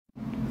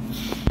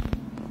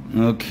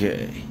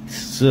Okay,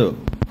 so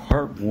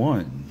part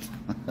one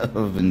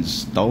of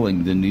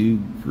installing the new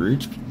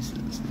bridge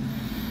pieces.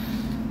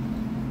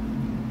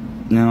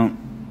 Now,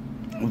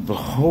 the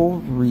whole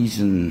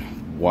reason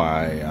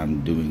why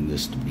I'm doing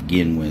this to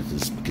begin with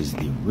is because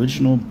the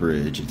original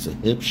bridge, it's a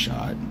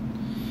Hipshot,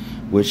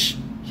 which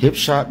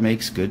Hipshot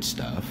makes good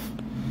stuff.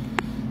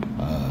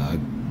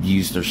 I've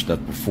used their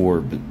stuff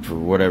before, but for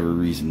whatever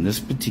reason, this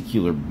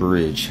particular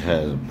bridge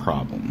has a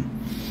problem.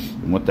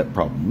 And what that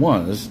problem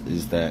was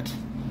is that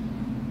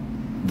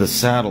the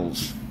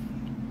saddles,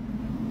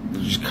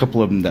 there's a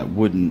couple of them that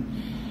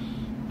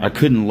I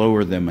couldn't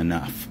lower them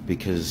enough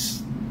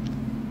because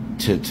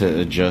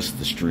to adjust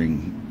the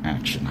string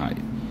action height.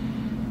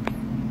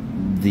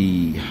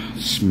 The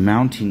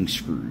mounting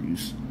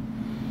screws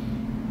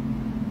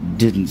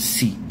didn't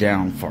seat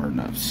down far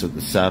enough, so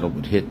the saddle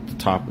would hit the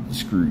top of the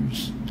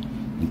screws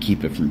and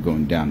keep it from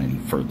going down any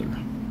further.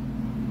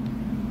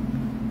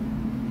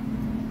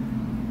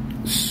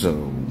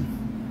 So,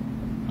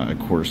 of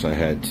course, I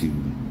had to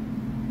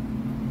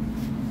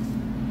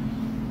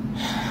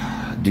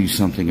do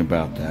something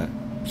about that.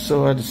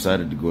 So I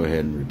decided to go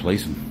ahead and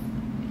replace them.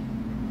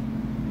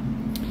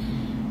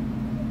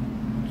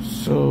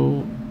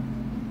 So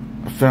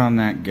I found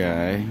that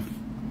guy,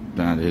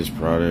 found his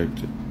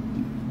product,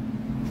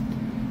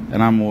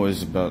 and I'm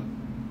always about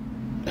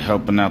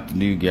helping out the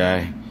new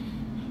guy,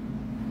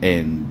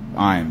 and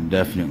I am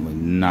definitely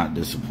not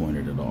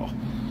disappointed at all.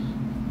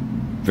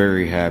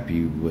 Very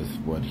happy with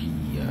what he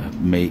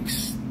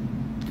makes.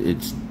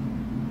 It's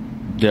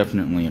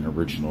definitely an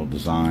original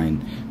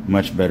design,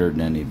 much better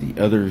than any of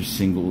the other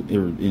single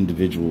or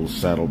individual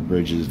saddle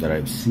bridges that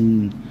I've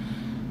seen.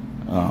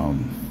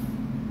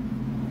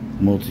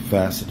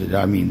 Multifaceted,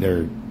 I mean,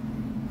 they're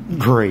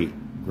great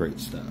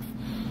stuff.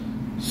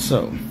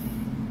 So,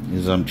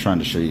 as I'm trying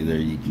to show you there,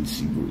 you can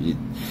see, you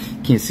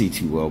can't see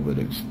too well, but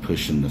it's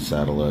pushing the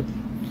saddle up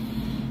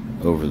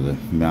over the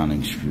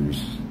mounting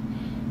screws.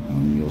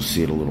 You'll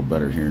see it a little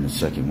better here in a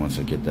second once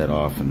I get that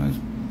off and I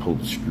pull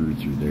the screw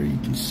through there. You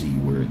can see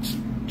where it's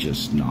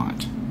just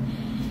not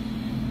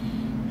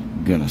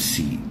gonna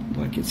seat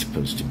like it's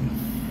supposed to be.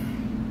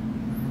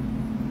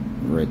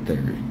 Right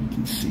there, you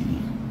can see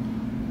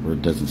where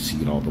it doesn't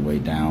seat all the way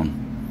down.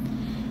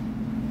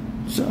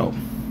 So,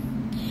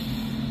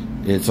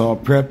 it's all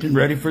prepped and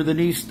ready for the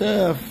new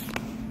stuff.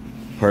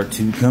 Part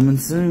 2 coming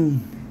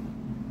soon.